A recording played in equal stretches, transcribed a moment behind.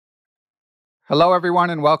Hello, everyone,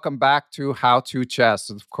 and welcome back to How to Chess.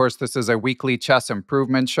 Of course, this is a weekly chess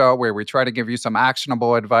improvement show where we try to give you some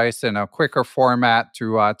actionable advice in a quicker format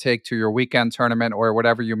to take to your weekend tournament or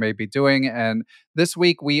whatever you may be doing. And this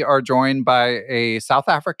week, we are joined by a South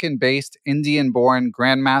African based, Indian born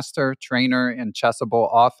grandmaster, trainer, and Chessable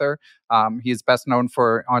author. He's best known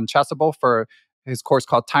on Chessable for his course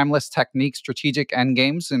called Timeless Techniques Strategic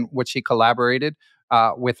Endgames, in which he collaborated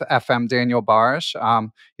with FM Daniel Barish.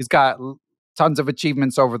 He's got tons of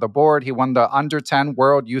achievements over the board. He won the Under 10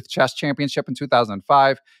 World Youth Chess Championship in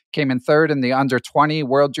 2005, came in third in the Under 20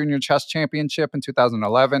 World Junior Chess Championship in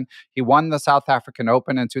 2011. He won the South African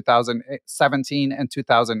Open in 2017 and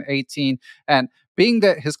 2018. And being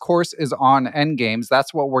that his course is on endgames,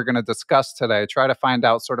 that's what we're going to discuss today. Try to find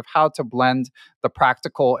out sort of how to blend the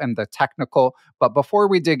practical and the technical. But before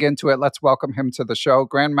we dig into it, let's welcome him to the show.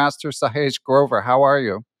 Grandmaster Sahej Grover, how are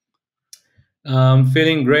you?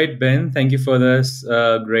 Feeling great, Ben. Thank you for this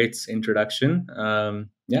great introduction.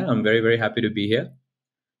 I'm very, very happy to be here.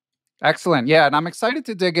 Excellent. Yeah, and I'm excited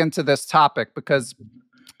to dig into this topic because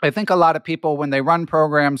I think a lot of people, when they run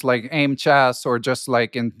programs like Aim Chess or just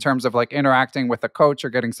like in terms of like interacting with a coach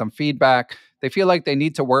or getting some feedback, they feel like they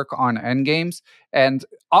need to work on endgames. And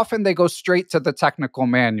often they go straight to the technical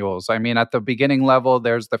manuals. I mean, at the beginning level,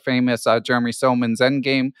 there's the famous Jeremy Soman's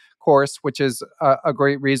Endgame course, which is a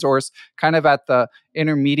great resource. Kind of at the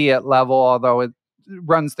intermediate level, although it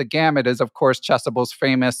runs the gamut, is of course Chessable's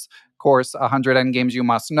famous course, 100 Endgames You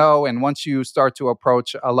Must Know. And once you start to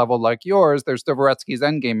approach a level like yours, there's Dvoretsky's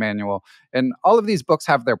Endgame Manual. And all of these books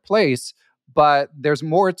have their place, but there's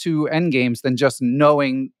more to endgames than just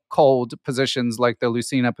knowing cold positions like the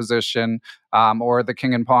Lucena position or the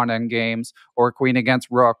king and pawn endgames or queen against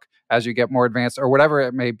rook as you get more advanced or whatever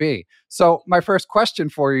it may be. So my first question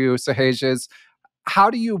for you, Sahej, is how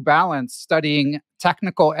do you balance studying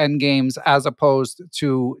technical endgames as opposed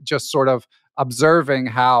to just sort of observing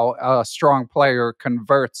how a strong player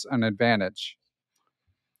converts an advantage?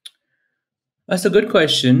 That's a good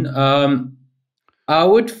question. I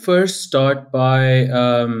would first start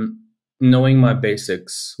by knowing my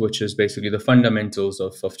basics, which is basically the fundamentals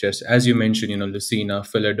of chess. As you mentioned, Lucena,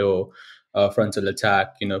 Philidor, frontal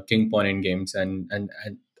attack, king pawn endgames,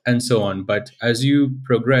 and so on. But as you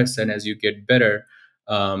progress and as you get better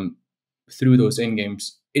through those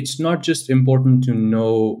endgames, it's not just important to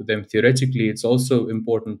know them theoretically, it's also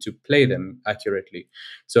important to play them accurately.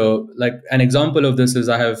 So like an example of this is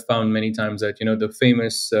I have found many times that, the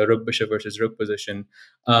famous rook bishop versus rook position,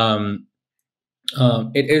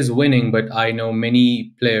 it is winning, but I know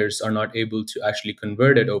many players are not able to actually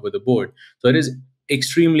convert it over the board. So it is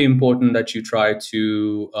extremely important that you try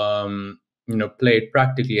to play it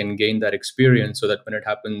practically and gain that experience so that when it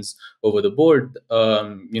happens over the board,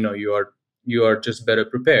 you are just better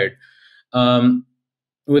prepared.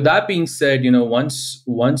 With that being said,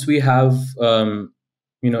 once we have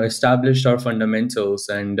established our fundamentals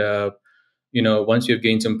and once you've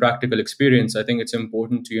gained some practical experience, I think it's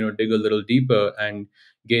important to dig a little deeper and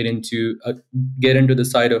get into the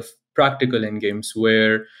side of practical endgames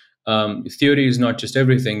where theory is not just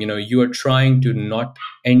everything. You are trying to not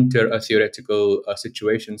enter a theoretical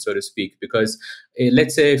situation, so to speak, because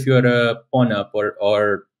let's say if you're a pawn up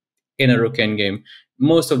or in a rook endgame,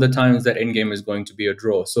 most of the times that endgame is going to be a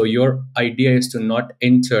draw. So your idea is to not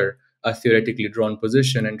enter a theoretically drawn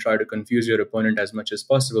position and try to confuse your opponent as much as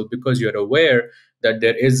possible, because you're aware that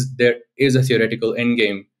there is a theoretical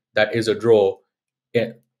endgame that is a draw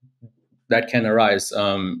that can arise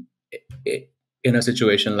in a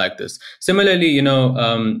situation like this. Similarly,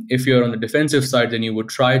 if you're on the defensive side, then you would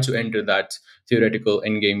try to enter that theoretical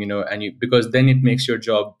endgame, because then it makes your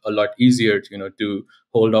job a lot easier to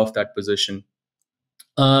hold off that position.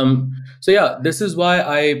 This is why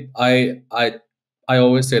I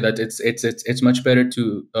always say that it's much better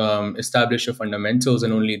to establish your fundamentals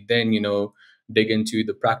and only then dig into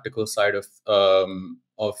the practical side of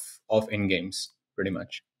endgames, pretty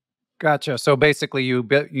much. Gotcha. So basically, you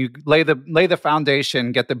lay the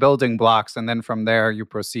foundation, get the building blocks, and then from there you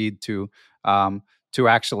proceed to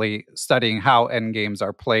actually studying how endgames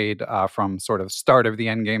are played from sort of start of the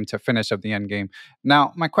endgame to finish of the endgame.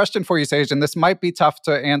 Now, my question for you, Sage, and this might be tough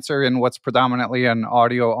to answer in what's predominantly an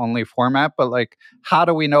audio-only format, but like, how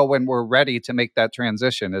do we know when we're ready to make that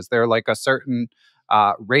transition? Is there like a certain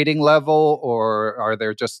rating level, or are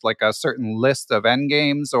there just like a certain list of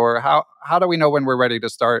endgames, or how do we know when we're ready to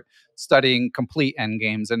start studying complete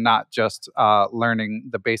endgames and not just learning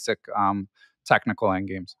the basic technical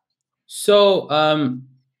endgames? So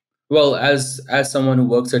Well, as someone who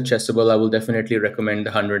works at Chessable, I will definitely recommend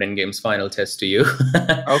the 100 Endgames final test to you.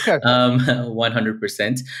 Okay.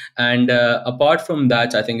 100%. And apart from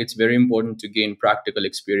that, I think it's very important to gain practical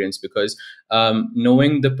experience, because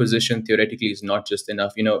knowing the position theoretically is not just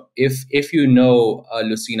enough. If you know a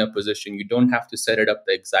Lucina position, you don't have to set it up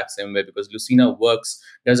the exact same way, because Lucina works,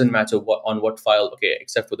 doesn't matter on what file, okay,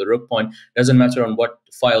 except for the rook point, doesn't matter on what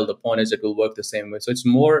file the pawn is, it will work the same way. So it's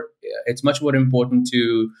much more important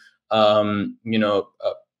to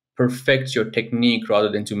perfect your technique rather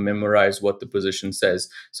than to memorize what the position says.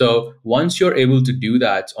 So once you're able to do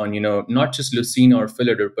that on, not just Lucina or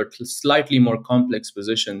Philidor, but slightly more complex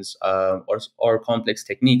positions, or complex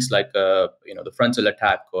techniques like, the frontal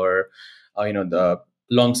attack, or, the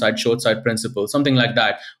long side, short side principle, something like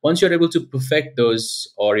that. Once you're able to perfect those,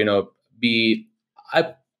 or, be,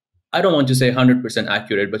 I, I don't want to say 100%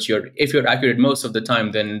 accurate, but if you're accurate most of the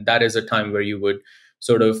time, then that is a time where you would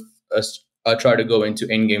sort of try to go into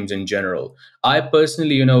end games in general. I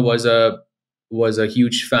personally, was a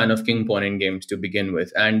huge fan of king pawn end games to begin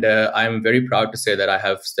with, and I'm very proud to say that I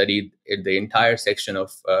have studied the entire section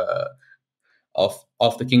of the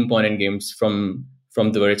king pawn end games from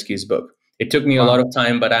Dvoretsky's book. It took me a lot Wow. of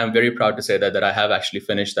time, but I'm very proud to say that I have actually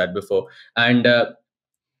finished that before. And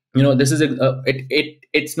this is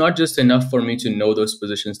it's not just enough for me to know those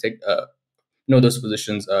positions,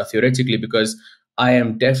 theoretically, because I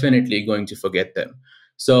am definitely going to forget them.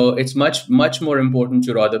 So it's much more important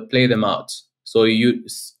to rather play them out, so you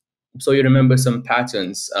remember some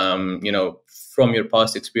patterns, from your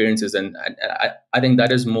past experiences, and I think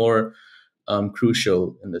that is more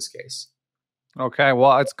crucial in this case. Okay,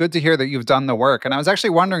 well, it's good to hear that you've done the work. And I was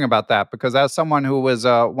actually wondering about that because, as someone who was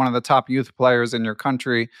one of the top youth players in your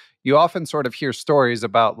country, you often sort of hear stories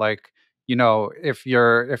about, like, if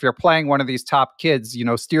you're playing one of these top kids,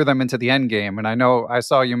 steer them into the end game. And I know I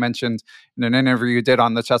saw you mentioned in an interview you did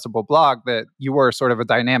on the Chessable blog that you were sort of a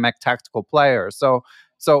dynamic tactical player. So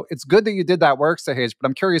it's good that you did that work, Sahej. But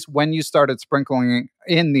I'm curious when you started sprinkling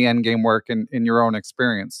in the end game work in your own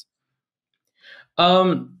experience.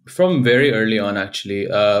 From very early on, actually.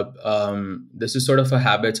 This is sort of a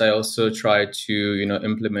habit I also try to,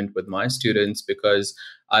 implement with my students, because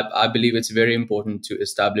I believe it's very important to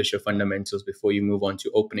establish your fundamentals before you move on to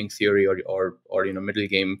opening theory, or middle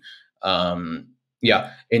game.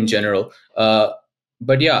 Yeah, in general.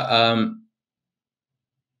 But yeah,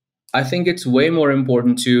 I think it's way more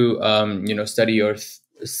important to, study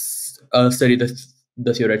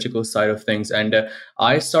the theoretical side of things. And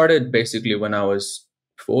I started basically when I was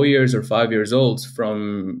 4 years or 5 years old,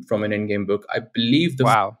 from an in-game book. I believe the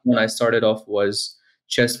first Wow. one I started off was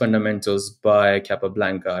Chess Fundamentals by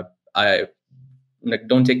Capablanca. I like,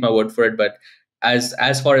 don't take my word for it, but as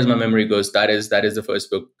far as my memory goes, that is the first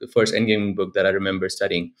book, the first in-game book that I remember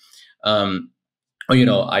studying. Um,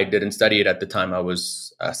 I didn't study it at the time. I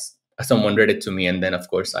was someone read it to me, and then of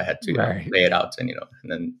course I had to Right. play it out,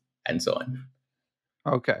 and so on.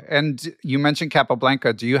 Okay. And you mentioned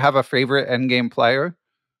Capablanca. Do you have a favorite endgame player?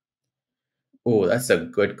 Oh, that's a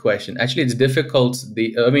good question. Actually, it's difficult.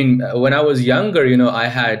 I mean, when I was younger, I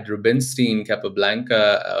had Rubinstein,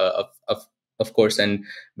 Capablanca, of course,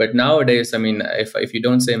 but nowadays, I mean, if you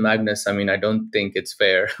don't say Magnus, I mean, I don't think it's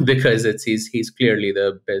fair because he's clearly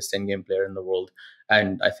the best endgame player in the world,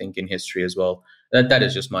 and I think in history as well. That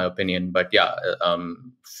is just my opinion, but yeah,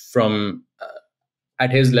 from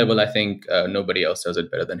at his level, I think nobody else does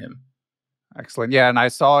it better than him. Excellent. Yeah, and I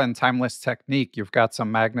saw in Timeless Technique you've got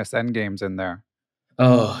some Magnus endgames in there.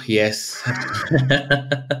 Oh yes,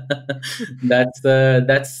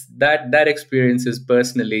 that experience is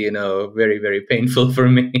personally, very very painful for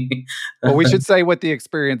me. Well, we should say what the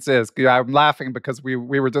experience is. I'm laughing because we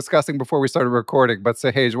were discussing before we started recording. But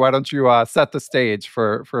Sahej, why don't you set the stage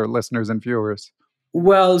for listeners and viewers?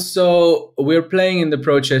 Well, so we're playing in the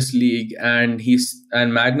Pro Chess League, and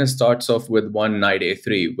Magnus starts off with one knight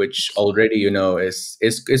a3, which already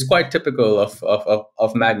is quite typical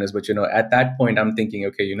of Magnus. But at that point, I'm thinking,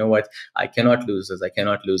 okay, you know what, I cannot lose this,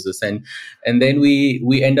 and then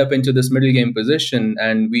we end up into this middle game position,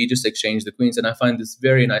 and we just exchange the queens, and I find this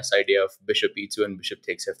very nice idea of bishop e2 and bishop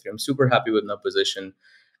takes f3. I'm super happy with my position.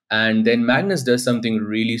 And then Magnus does something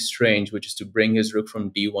really strange, which is to bring his rook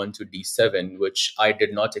from d1 to d7, which I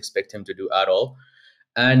did not expect him to do at all.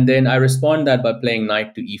 And then I respond that by playing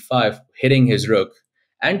knight to e5, hitting his rook.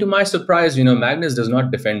 And to my surprise, Magnus does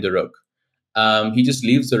not defend the rook. He just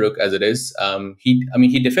leaves the rook as it is.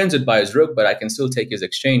 He defends it by his rook, but I can still take his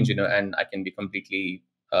exchange, and I can be completely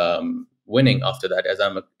winning after that, as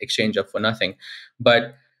I'm an exchange up for nothing.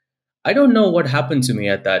 But I don't know what happened to me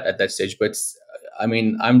at that stage, but I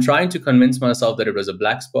mean, I'm trying to convince myself that it was a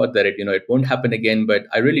black spot, that it won't happen again. But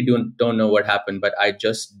I really don't know what happened. But I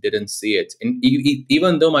just didn't see it. And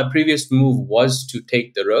even though my previous move was to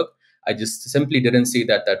take the rook, I just simply didn't see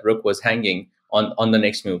that rook was hanging on the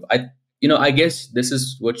next move. I guess this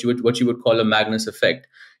is what you would call a Magnus effect.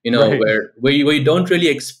 Right. Where you don't really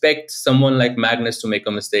expect someone like Magnus to make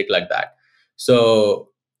a mistake like that. So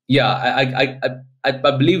yeah, I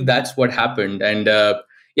believe that's what happened. And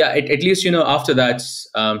yeah, at least after that,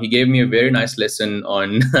 he gave me a very nice lesson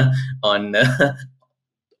on on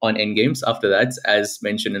on end games after that, as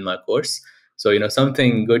mentioned in my course. So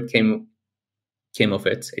something good came of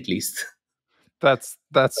it, at least. That's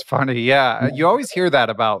funny. Yeah, you always hear that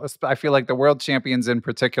about. I feel like the world champions in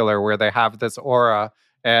particular, where they have this aura,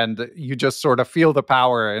 and you just sort of feel the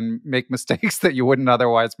power and make mistakes that you wouldn't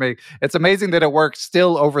otherwise make. It's amazing that it works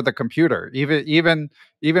still over the computer, even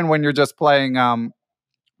when you're just playing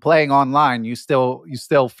online. You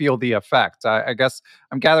still feel the effect. I guess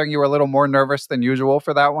I'm gathering you were a little more nervous than usual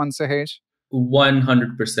for that one, Sahej.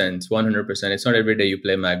 100%, 100%. It's not every day you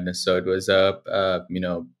play Magnus, so it was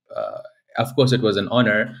of course, it was an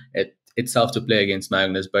honor itself to play against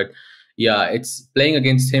Magnus. But yeah, it's playing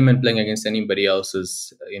against him and playing against anybody else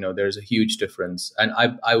is, there's a huge difference. And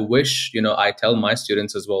I wish, I tell my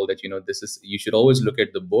students as well that this is, you should always look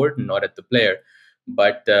at the board, not at the player.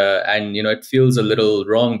 But and it feels a little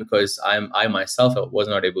wrong because I myself was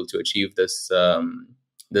not able to achieve this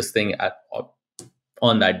thing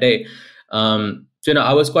on that day. So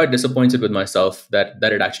I was quite disappointed with myself that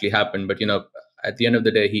it actually happened. But at the end of the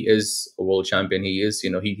day, he is a world champion. He is,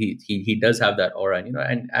 he does have that aura,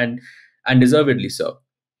 and deservedly so.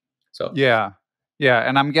 So Yeah, yeah,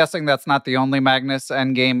 and I'm guessing that's not the only Magnus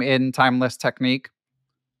endgame in Timeless Technique.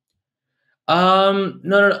 no,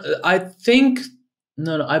 no, no, I think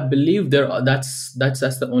no, I believe that's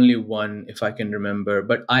the only one, if I can remember.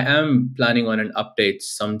 But I am planning on an update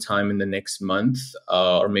sometime in the next month,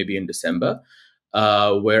 or maybe in December,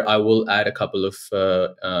 where I will add a couple of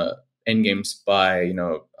end games by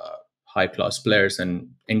high class players, and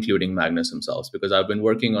including Magnus himself, because I've been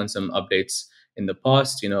working on some updates in the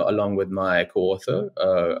past, along with my co-author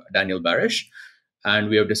Daniel Barish, and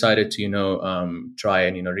we have decided to try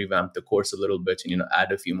and revamp the course a little bit, and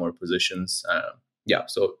add a few more positions. Yeah,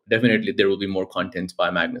 so definitely there will be more content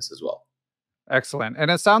by Magnus as well. Excellent.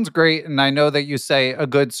 And it sounds great. And I know that you say a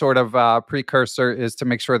good sort of precursor is to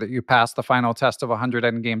make sure that you pass the final test of 100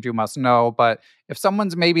 end games you must know. But if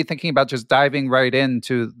someone's maybe thinking about just diving right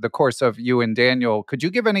into the course of you and Daniel, could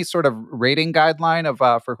you give any sort of rating guideline of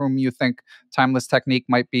for whom you think Timeless Technique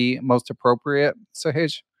might be most appropriate,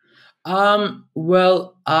 Sahej?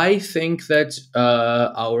 Well, I think that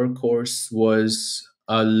our course was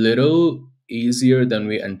a little easier than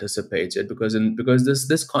we anticipated, because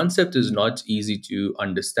this concept is not easy to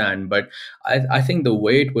understand. But I think the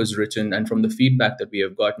way it was written, and from the feedback that we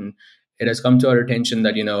have gotten, it has come to our attention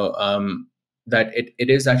that that it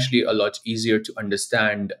is actually a lot easier to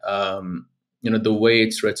understand. The way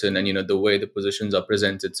it's written, and the way the positions are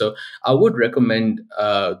presented. So I would recommend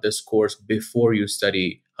this course before you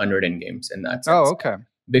study 100 end games, in that Oh, sense, okay.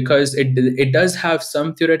 because it does have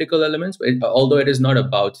some theoretical elements, although it is not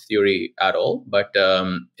about theory at all. But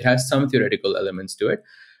it has some theoretical elements to it.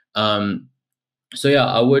 Um, so yeah,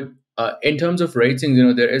 I would. In terms of ratings,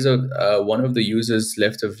 there is a one of the users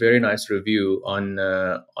left a very nice review on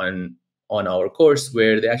our course,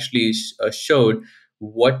 where they actually showed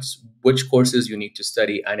which courses you need to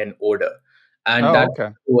study, and in order, and Oh, that okay.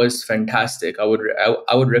 was fantastic. I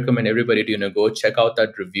would recommend everybody to go check out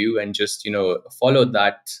that review, and just follow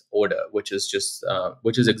that order, which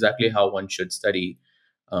is exactly how one should study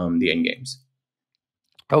the end games.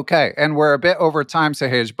 Okay, and we're a bit over time,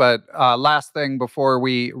 Sahej, but last thing before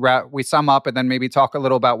we sum up and then maybe talk a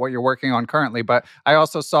little about what you're working on currently. But I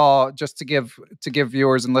also saw, just to give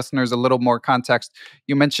viewers and listeners a little more context,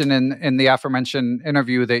 you mentioned in the aforementioned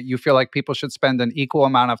interview that you feel like people should spend an equal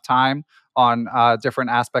amount of time on different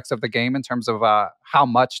aspects of the game in terms of how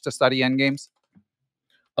much to study endgames.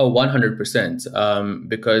 Oh, 100%.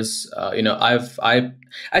 Because I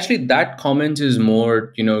actually, that comment is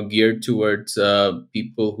more geared towards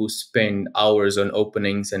people who spend hours on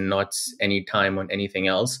openings and not any time on anything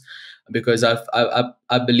else. Because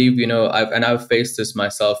I believe I've faced this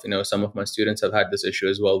myself. Some of my students have had this issue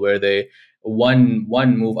as well, where they one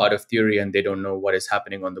move out of theory, and they don't know what is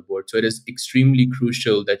happening on the board. So it is extremely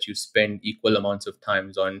crucial that you spend equal amounts of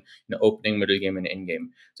times on opening, middle game, and end game.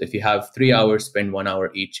 So if you have 3 hours, spend 1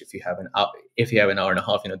 hour each. If you have an hour and a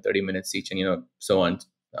half, 30 minutes each, and so on.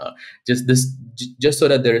 Just so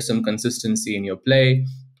that there is some consistency in your play,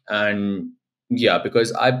 and Yeah,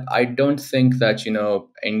 because I don't think that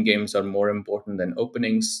end games are more important than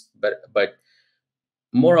openings, but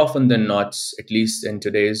more often than not, at least in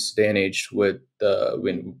today's day and age, with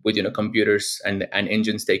computers and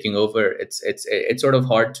engines taking over, it's sort of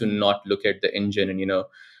hard to not look at the engine and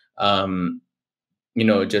um,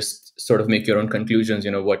 just sort of make your own conclusions,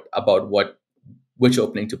 what which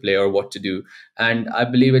opening to play or what to do. And I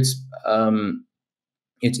believe it's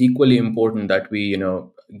equally important that we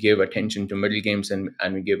give attention to middle games and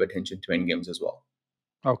we give attention to end games as well.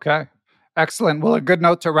 Okay. Excellent. Well, a good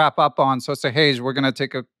note to wrap up on. So, Sahej, we're going to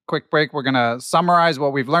take a quick break. We're going to summarize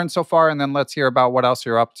what we've learned so far, and then let's hear about what else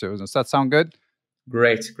you're up to. Does that sound good?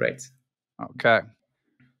 Great. Okay.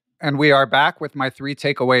 And we are back with my 3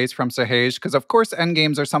 takeaways from Sahej, because of course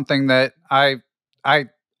endgames are something that I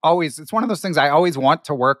always, it's one of those things I always want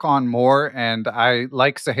to work on more. And I,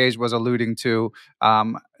 like Sahej was alluding to,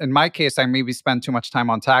 in my case, I maybe spend too much time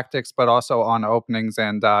on tactics, but also on openings,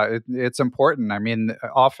 and it's important. I mean,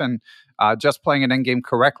 often just playing an endgame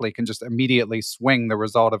correctly can just immediately swing the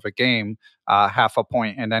result of a game half a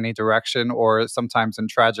point in any direction, or sometimes in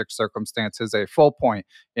tragic circumstances, a full point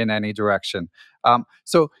in any direction.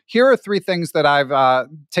 So here are 3 things that I've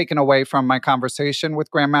taken away from my conversation with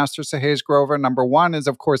Grandmaster Sahej Grover. Number 1 is,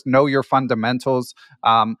 of course, know your fundamentals.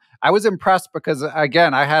 I was impressed because,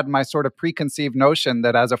 again, I had my sort of preconceived notion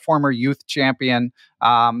that as a former youth champion,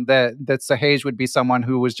 that Sahej would be someone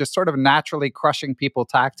who was just sort of naturally crushing people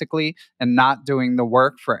tactically and not doing the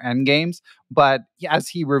work for end games. But as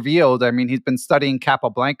he revealed, I mean, he's been studying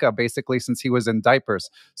Capablanca basically since he was in diapers.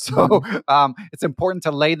 So it's important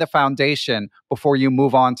to lay the foundation before you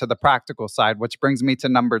move on to the practical side, which brings me to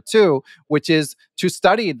number 2, which is to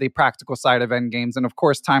study the practical side of end games. And of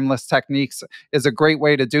course, Timeless Techniques is a great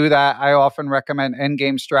way to do that. I often recommend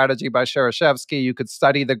Endgame Strategy by Shereshevsky. You could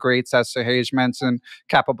study the greats, as Sahej mentioned,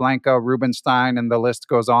 Capablanca, Rubinstein, and the list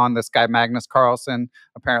goes on. This guy, Magnus Carlsen,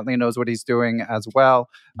 apparently knows what he's doing as well.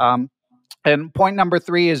 And point number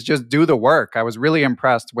 3 is just do the work. I was really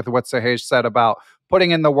impressed with what Sahej said about putting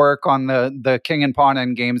in the work on the king and pawn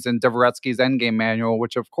endgames in Dvoretsky's endgame manual,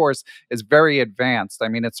 which of course is very advanced. I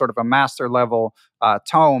mean, it's sort of a master level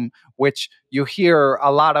tome, which you hear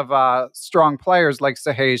a lot of strong players like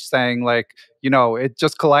Sahej saying, like, it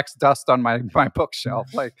just collects dust on my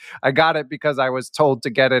bookshelf. Like, I got it because I was told to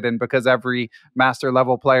get it and because every master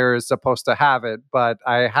level player is supposed to have it, but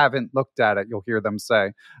I haven't looked at it, you'll hear them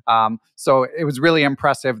say. So it was really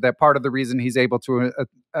impressive that part of the reason he's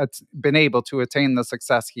been able to attain the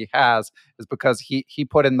success he has is because he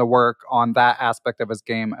put in the work on that aspect of his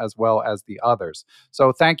game as well as the others.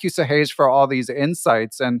 So thank you, Sahej, for all these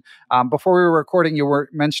insights. And before we were recording, you were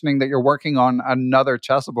mentioning that you're working on another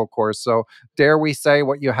Chessable course. So dare we say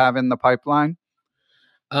what you have in the pipeline?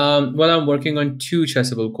 Well, I'm working on 2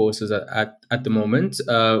 Chessable courses at the moment.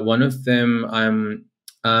 One of them, I'm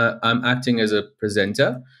acting as a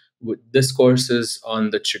presenter. This course is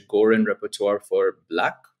on the Chigorin repertoire for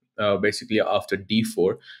black. Basically, after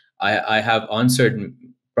d4, I have answered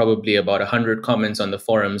probably about 100 comments on the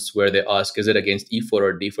forums where they ask, "Is it against e4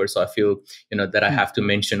 or d4?" So I feel that I have to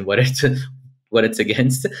mention what it's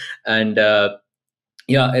against, and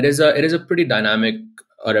yeah, it is a pretty dynamic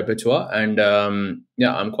repertoire, and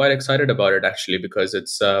yeah, I'm quite excited about it actually because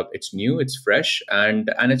it's new, it's fresh, and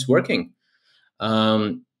it's working.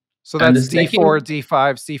 So And the that's d4, second,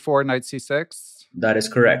 d5, c4, knight c6. that is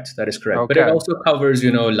correct. That is correct. But it Okay. also covers,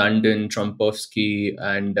 London, Trompovsky,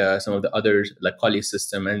 and some of the others like Colley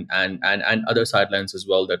system and other sidelines as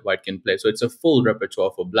well that white can play. So it's a full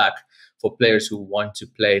repertoire for black for players who want to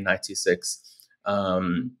play knight c6.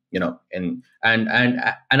 And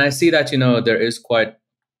I see that there is quite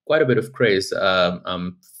a bit of craze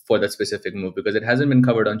for that specific move because it hasn't been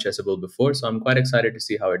covered on Chessable before. So I'm quite excited to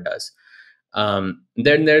see how it does.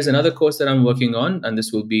 Then there's another course that I'm working on, and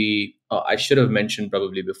this will be, I should have mentioned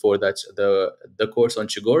probably before that the course on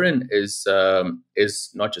Chigorin is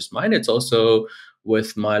not just mine, it's also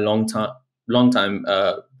with my long time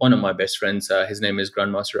one of my best friends. His name is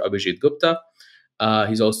Grandmaster Abhijit Gupta.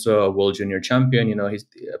 He's also a world junior champion.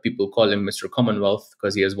 People call him Mr. Commonwealth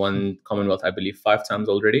because he has won Commonwealth, I believe, 5 times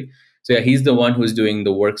already. So yeah, he's the one who's doing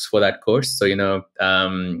the works for that course. So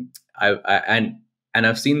and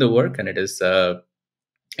I've seen the work, and it is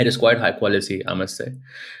quite high quality, I must say.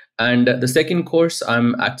 And the second course,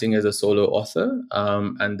 I'm acting as a solo author,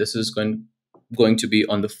 and this is going to be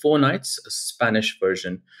on the 4 knights, a Spanish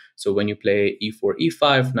version. So when you play e4,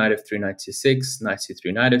 e5, knight f3, knight c6, knight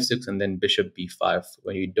c3, knight f6, and then bishop b5,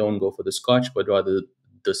 when you don't go for the Scotch, but rather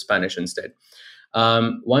the Spanish instead.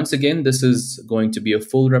 Once again, this is going to be a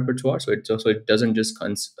full repertoire, so it doesn't just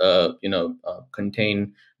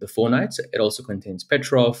contain the Four Knights. It also contains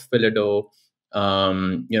Petrov, Philido,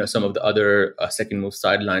 some of the other second move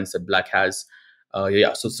sidelines that Black has.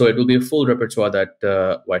 So it will be a full repertoire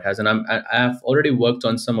that White has, and I've already worked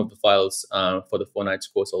on some of the files for the Four Knights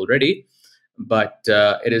course already, but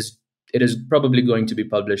it is probably going to be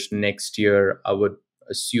published next year. I would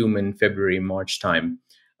assume in February, March time.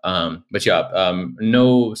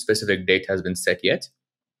 No specific date has been set yet.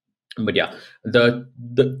 But yeah, the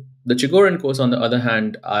Chigorin course, on the other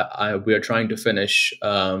hand, we are trying to finish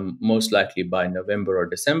most likely by November or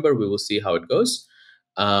December. We will see how it goes.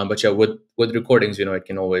 With recordings, it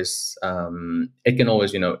can always,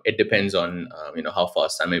 it depends on how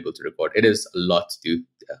fast I'm able to record. It is a lot to do,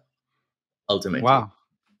 ultimately. Wow.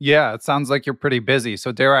 Yeah, it sounds like you're pretty busy.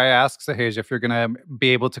 So dare I ask, Sahej, if you're going to be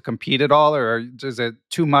able to compete at all, or is it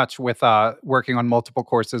too much with working on multiple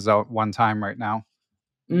courses at one time right now?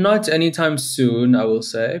 Not anytime soon, I will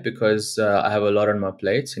say, because I have a lot on my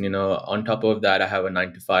plate. And, on top of that, I have a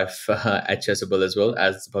 9 to 5 at Chessable as well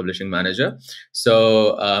as the publishing manager.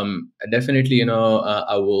 So definitely,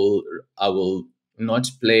 I will not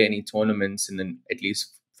play any tournaments at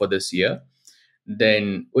least for this year.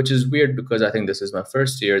 Then, which is weird because I think this is my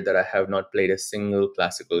first year that I have not played a single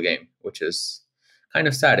classical game, which is kind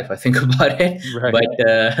of sad if I think about it. Right.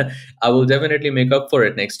 But I will definitely make up for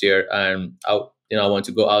it next year. I want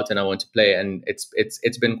to go out and I want to play, and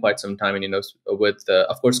it's been quite some time. And with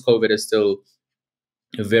of course COVID is still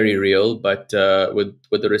very real, but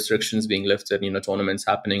with the restrictions being lifted, tournaments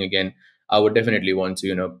happening again, I would definitely want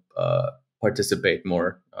to participate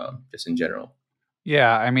more, just in general.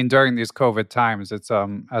 Yeah, I mean, during these COVID times, it's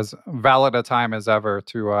as valid a time as ever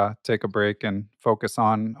to take a break and focus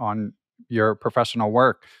on your professional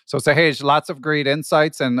work. So, Sahej, lots of great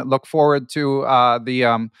insights, and look forward to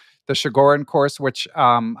the Chigorin course, which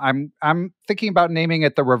I'm thinking about naming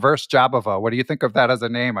it the Reverse Jabova. What do you think of that as a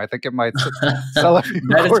name? I think it might sell a few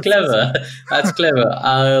That is clever. That's clever.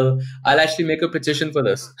 I'll actually make a petition for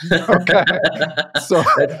this. Okay. So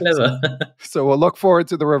that's clever. So we'll look forward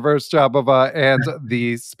to the Reverse Jabova and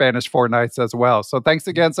the Spanish Four Knights as well. So thanks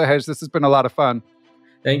again, Sahej. This has been a lot of fun.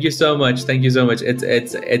 Thank you so much. Thank you so much.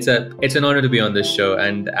 It's an honor to be on this show,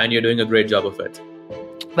 and you're doing a great job of it.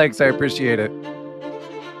 Thanks. I appreciate it.